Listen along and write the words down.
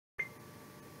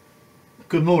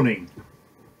Good morning,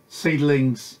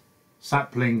 seedlings,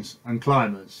 saplings and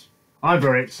climbers. I'm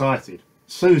very excited.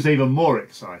 Sue's even more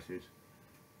excited.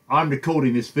 I'm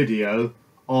recording this video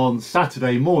on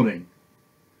Saturday morning,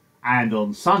 and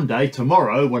on Sunday,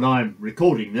 tomorrow, when I'm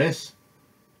recording this,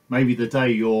 maybe the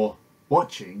day you're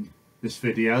watching this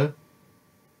video,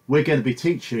 we're going to be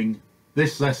teaching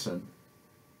this lesson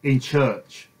in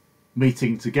church,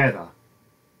 meeting together,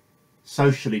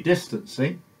 socially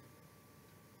distancing,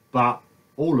 but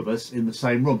all of us in the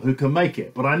same room who can make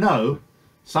it. But I know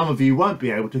some of you won't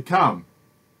be able to come.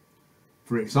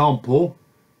 For example,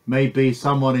 maybe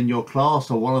someone in your class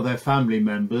or one of their family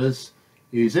members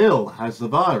is ill, has the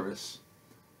virus,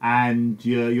 and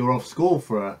you're off school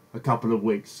for a couple of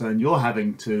weeks and you're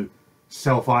having to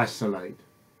self-isolate.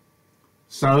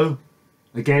 So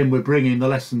again, we're bringing the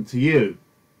lesson to you,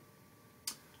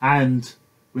 and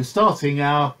we're starting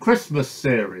our Christmas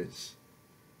series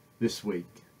this week,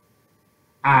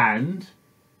 and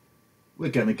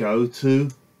we're going to go to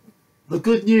the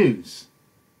good news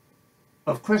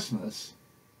of Christmas,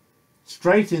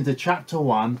 straight into chapter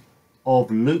 1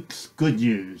 of Luke's good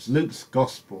news, Luke's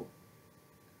gospel.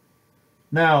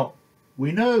 Now,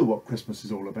 we know what Christmas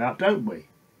is all about, don't we?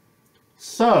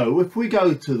 So if we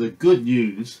go to the good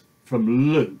news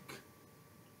from Luke,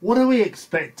 what are we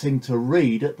expecting to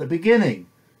read at the beginning?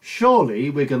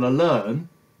 Surely we're going to learn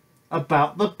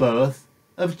about the birth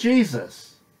of Jesus.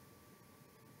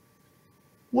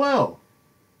 Well,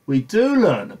 we do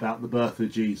learn about the birth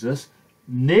of Jesus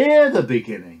near the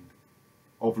beginning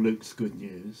of Luke's good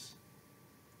news,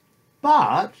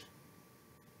 but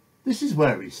this is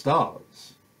where he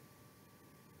starts,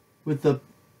 with the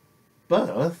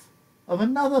birth of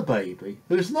another baby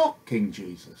who's not King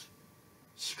Jesus.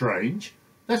 Strange.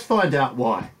 Let's find out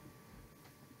why.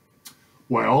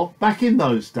 Well, back in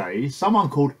those days, someone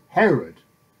called Herod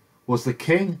was the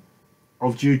king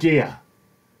of Judea.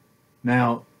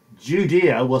 Now,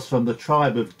 Judea was from the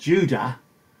tribe of Judah,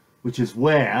 which is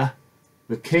where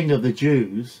the king of the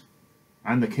Jews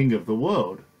and the king of the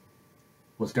world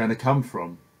was going to come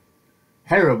from.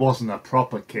 Herod wasn't a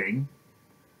proper king.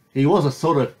 He was a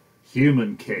sort of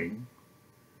human king,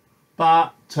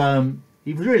 but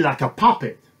he was really like a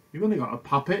puppet. You've only got a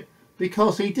puppet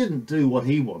because he didn't do what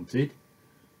he wanted.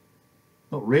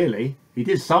 Not really. He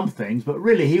did some things, but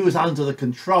really he was under the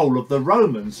control of the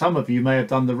Romans. Some of you may have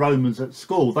done the Romans at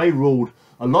school. They ruled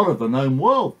a lot of the known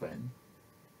world then.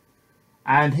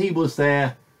 And he was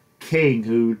their king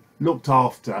who looked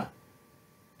after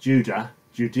Judea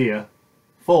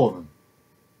for them.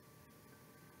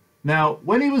 Now,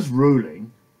 when he was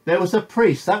ruling, there was a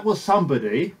priest. That was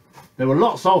somebody, there were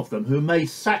lots of them, who made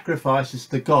sacrifices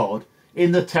to God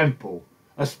in the temple,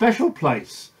 a special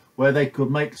place where they could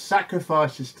make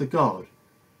sacrifices to God,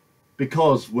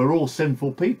 because we're all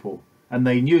sinful people, and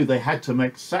they knew they had to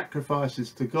make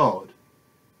sacrifices to God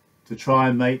to try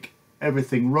and make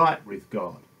everything right with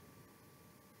God.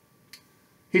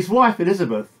 His wife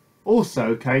Elizabeth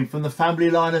also came from the family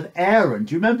line of Aaron.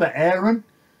 Do you remember Aaron?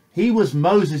 He was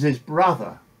Moses'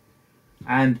 brother,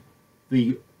 and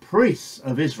the priests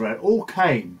of Israel all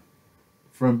came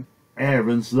from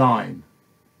Aaron's line,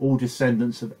 all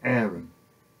descendants of Aaron.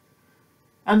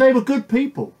 And they were good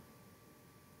people.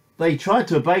 They tried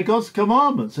to obey God's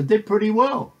commandments and did pretty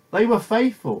well. They were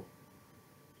faithful.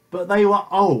 But they were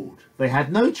old. They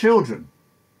had no children.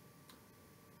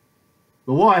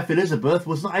 The wife, Elizabeth,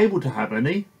 was not able to have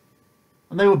any.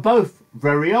 And they were both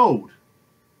very old.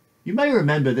 You may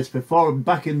remember this before,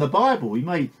 back in the Bible. You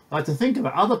may like to think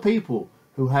about other people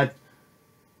who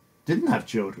didn't have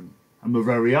children and were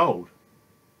very old.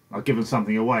 I've given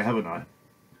something away, haven't I?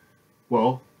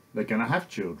 Well, they're going to have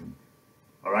children,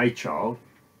 or a child.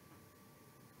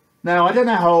 Now, I don't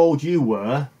know how old you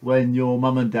were when your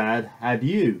mum and dad had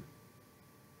you.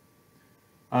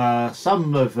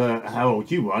 Some of how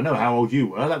old you were, I know how old you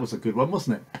were, that was a good one,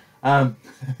 wasn't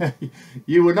it?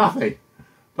 You were nothing.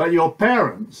 But your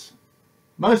parents,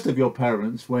 most of your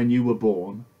parents when you were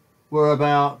born, were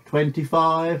about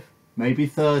 25, maybe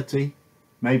 30,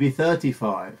 maybe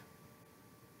 35.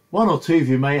 One or two of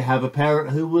you may have a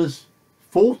parent who was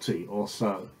 40 or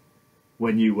so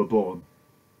when you were born.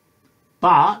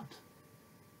 But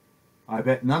I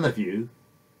bet none of you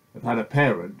have had a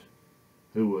parent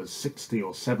who was 60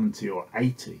 or 70 or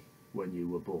 80 when you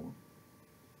were born.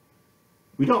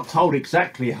 We're not told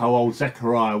exactly how old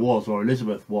Zechariah was or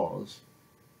Elizabeth was,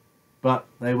 but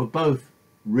they were both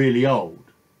really old.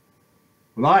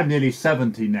 Well, I'm nearly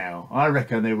 70 now. I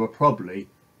reckon they were probably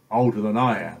older than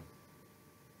I am.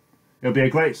 It'll be a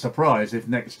great surprise if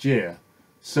next year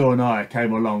Sue and I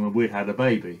came along and we'd had a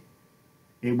baby.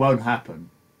 It won't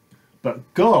happen.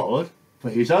 But God for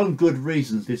his own good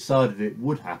reasons, decided it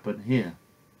would happen here.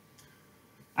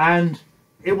 And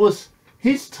it was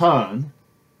his turn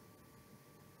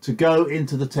to go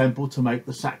into the temple to make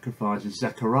the sacrifices,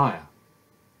 Zechariah.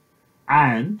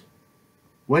 And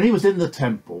when he was in the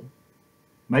temple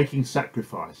making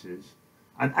sacrifices,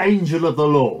 an angel of the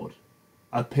Lord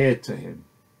appeared to him.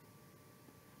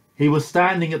 He was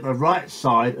standing at the right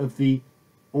side of the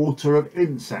altar of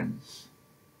incense,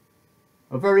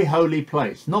 a very holy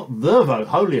place, not the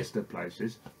holiest of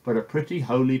places, but a pretty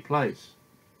holy place.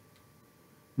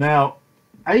 Now,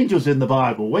 angels in the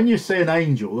Bible, when you see an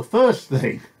angel, the first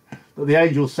thing that the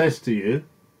angel says to you,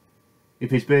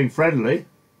 if he's being friendly,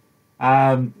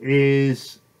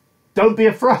 is don't be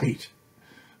afraid,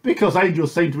 because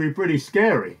angels seem to be pretty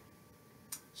scary.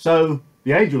 So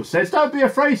the angel says, don't be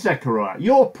afraid, Zechariah,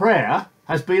 your prayer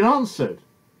has been answered.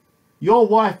 Your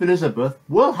wife Elizabeth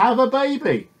will have a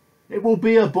baby. It will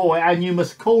be a boy, and you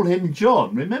must call him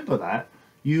John. Remember that.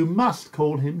 You must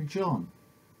call him John.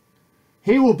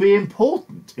 He will be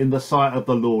important in the sight of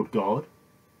the Lord God.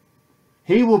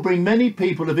 He will bring many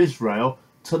people of Israel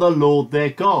to the Lord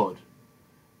their God,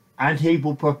 and he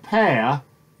will prepare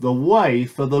the way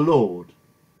for the Lord.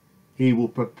 He will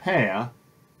prepare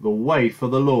the way for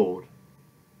the Lord.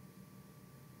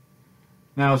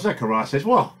 Now Zechariah says,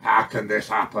 well, how can this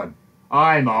happen?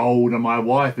 I'm old and my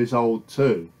wife is old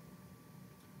too.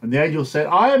 And the angel said,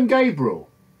 I am Gabriel.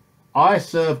 I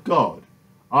serve God.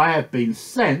 I have been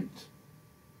sent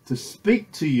to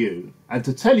speak to you and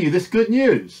to tell you this good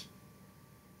news.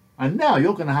 And now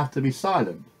you're going to have to be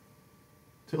silent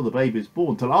till the baby is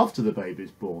born, till after the baby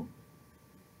is born,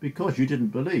 because you didn't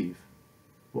believe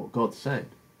what God said.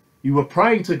 You were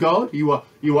praying to God, you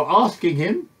were asking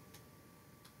him,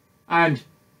 and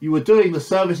you were doing the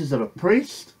services of a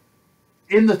priest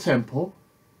in the temple,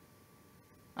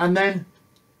 and then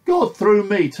God through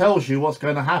me tells you what's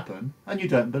going to happen, and you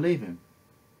don't believe him.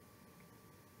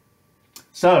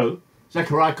 So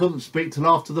Zechariah couldn't speak till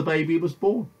after the baby was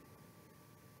born.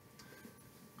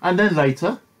 And then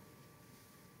later,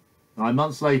 9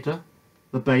 months later,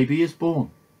 the baby is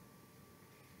born.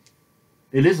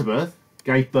 Elizabeth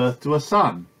gave birth to a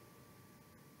son.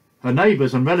 Her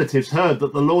neighbours and relatives heard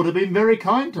that the Lord had been very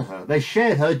kind to her. They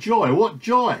shared her joy. What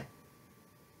joy!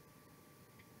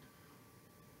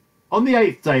 On the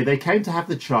 8th day they came to have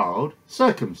the child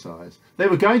circumcised. They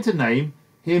were going to name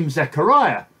him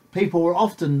Zechariah. People were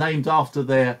often named after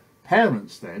their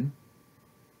parents then.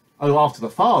 Oh, after the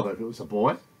father if it was a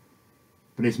boy.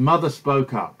 But his mother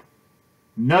spoke up.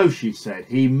 No, she said,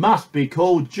 he must be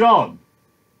called John.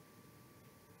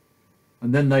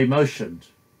 And then they motioned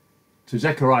to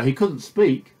Zechariah. He couldn't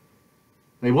speak.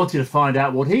 They wanted to find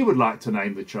out what he would like to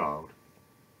name the child.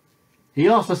 He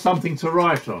asked for something to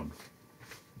write on.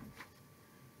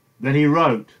 Then he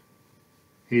wrote,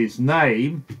 his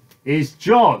name is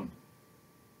John.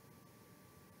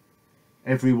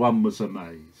 Everyone was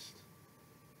amazed.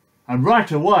 And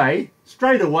right away,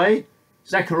 straight away,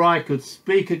 Zechariah could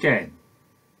speak again.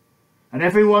 And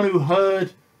everyone who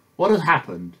heard what had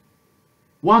happened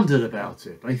wondered about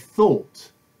it. They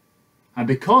thought. And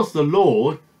because the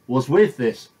Lord was with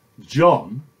this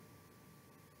John,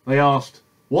 they asked,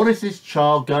 what is this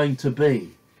child going to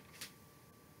be?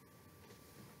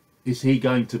 Is he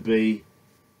going to be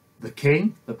the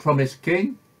king, the promised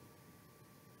king?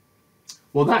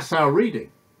 Well, that's our reading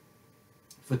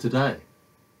for today.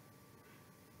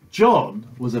 John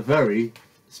was a very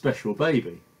special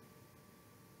baby.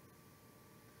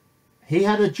 He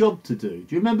had a job to do.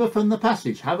 Do you remember from the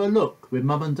passage? Have a look with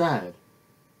Mum and Dad.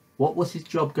 What was his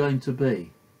job going to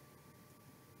be?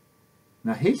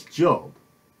 Now his job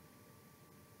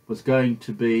was going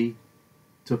to be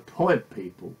to point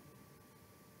people,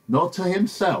 not to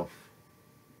himself,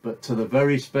 but to the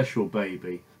very special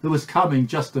baby who was coming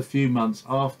just a few months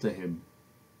after him.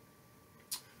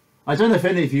 I don't know if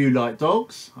any of you like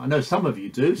dogs. I know some of you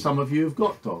do. Some of you have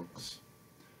got dogs.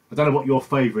 I don't know what your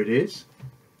favourite is.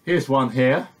 Here's one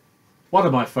here. One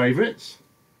of my favourites.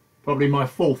 Probably my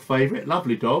fourth favourite.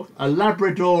 Lovely dog. A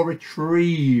Labrador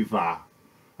Retriever.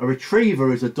 A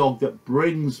retriever is a dog that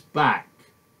brings back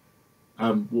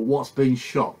what's been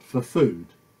shot for food.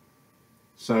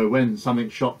 So when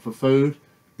something's shot for food,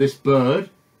 this bird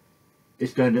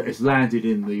is landed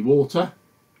in the water,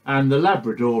 and the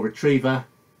Labrador Retriever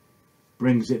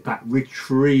brings it back,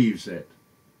 retrieves it.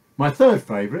 My third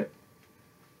favourite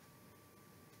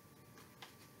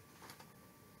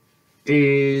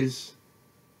is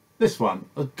this one,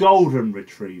 a Golden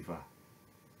Retriever.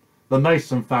 The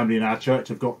Mason family in our church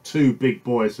have got 2 big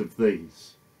boys of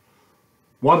these.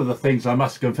 One of the things I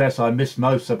must confess I miss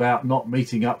most about not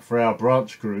meeting up for our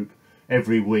branch group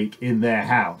every week in their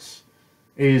house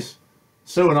is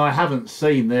Sue and I haven't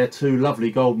seen their two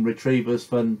lovely golden retrievers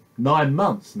for 9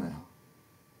 months now.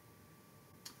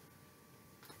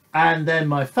 And then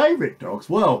my favourite dogs,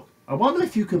 well, I wonder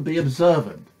if you can be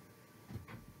observant.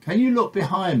 Can you look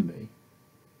behind me?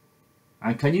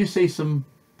 And can you see some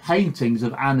paintings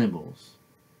of animals?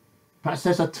 Perhaps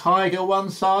there's a tiger one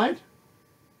side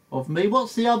of me.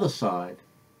 What's the other side?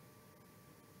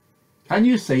 Can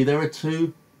you see there are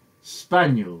two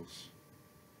spaniels?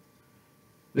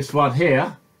 This one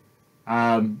here,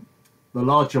 the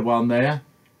larger one there,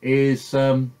 is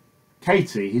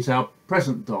Katie. He's our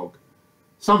present dog.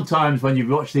 Sometimes when you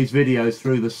watch these videos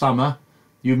through the summer,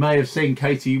 you may have seen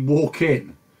Katie walk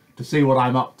in to see what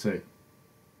I'm up to.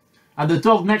 And the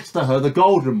dog next to her, the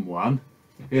golden one,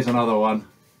 here's another one.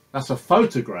 That's a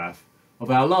photograph of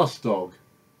our last dog.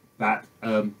 That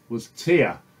was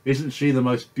Tia. Isn't she the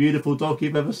most beautiful dog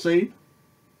you've ever seen?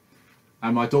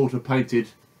 And my daughter painted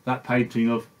that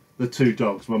painting of the two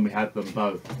dogs when we had them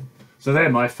both. So they're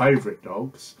my favourite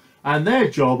dogs. And their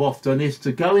job often is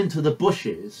to go into the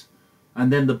bushes,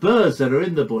 and then the birds that are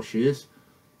in the bushes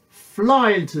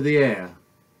fly into the air.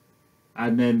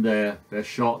 And then they're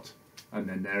shot, and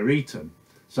then they're eaten.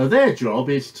 So their job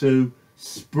is to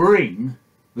spring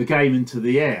the game into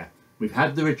the air. We've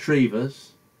had the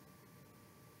retrievers.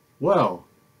 Well,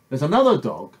 there's another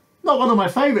dog, not one of my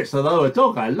favourites, although a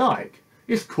dog I like.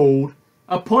 It's called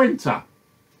a pointer.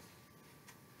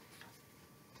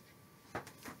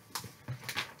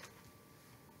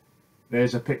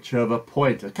 There's a picture of a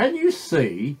pointer. Can you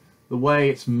see the way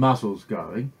its muzzle's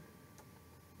going?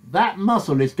 That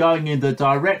muzzle is going in the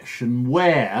direction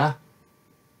where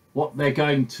what they're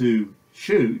going to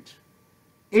shoot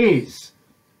is.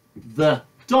 The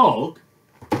dog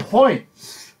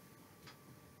points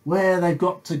where they've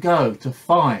got to go to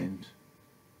find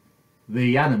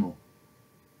the animal.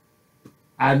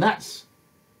 And that's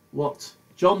what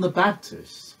John the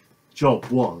Baptist's job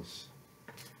was.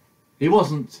 He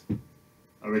wasn't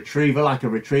a retriever like a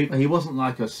retriever. He wasn't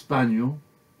like a spaniel.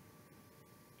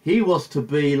 He was to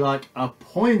be like a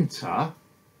pointer,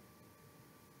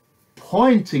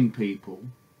 pointing people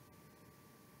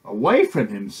away from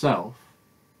himself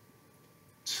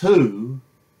to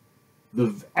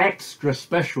the extra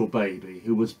special baby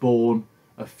who was born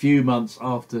a few months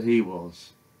after he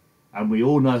was. And we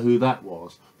all know who that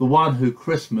was. The one who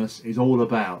Christmas is all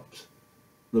about.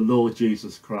 The Lord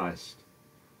Jesus Christ.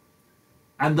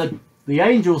 And the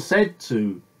angel said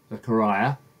to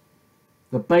Zechariah,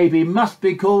 the baby must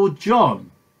be called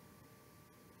John.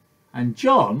 And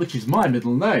John, which is my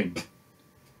middle name,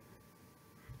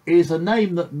 is a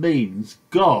name that means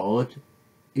God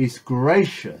is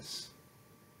gracious.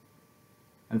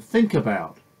 And think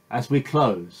about, as we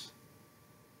close,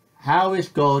 how is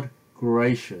God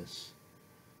gracious?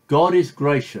 God is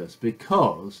gracious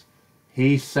because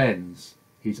he sends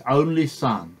his only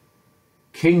son,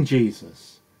 King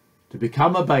Jesus, to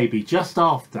become a baby just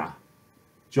after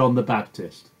John the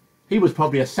Baptist. He was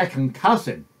probably a second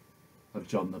cousin of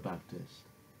John the Baptist.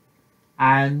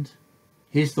 And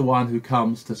he's the one who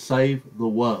comes to save the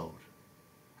world.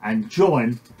 And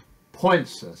John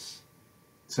points us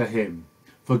to him.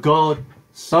 For God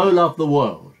so loved the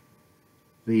world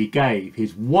that he gave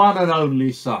his one and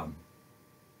only Son,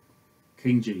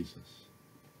 King Jesus,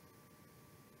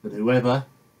 that whoever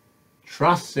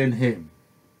trusts in him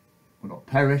will not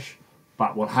perish,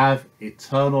 but will have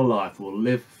eternal life, will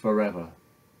live forever.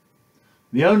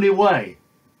 The only way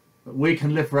that we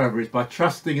can live forever is by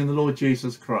trusting in the Lord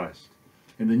Jesus Christ,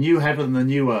 in the new heaven and the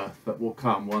new earth that will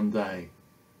come one day.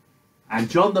 And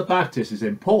John the Baptist is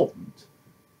important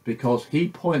because he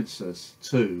points us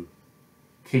to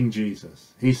King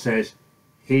Jesus. He says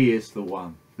he is the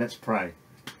one. Let's pray.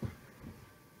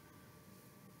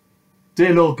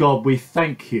 Dear Lord God, we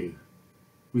thank you.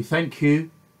 We thank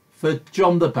you for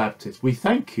John the Baptist. We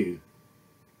thank you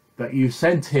that you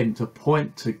sent him to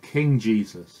point to King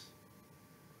Jesus.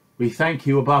 We thank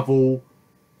you above all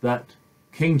that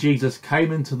King Jesus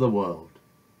came into the world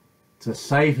to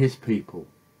save his people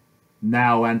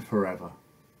now and forever.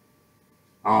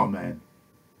 Amen.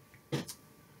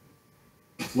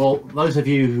 Well, those of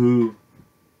you who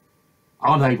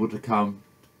aren't able to come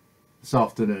this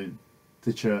afternoon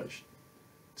to church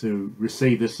to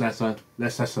receive this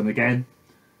lesson again,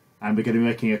 and we're going to be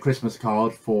making a Christmas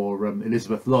card for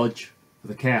Elizabeth Lodge for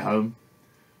the care home.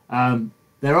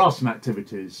 There are some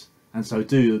activities, and so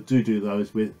do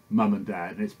those with Mum and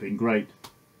Dad, and it's been great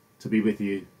to be with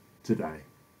you today.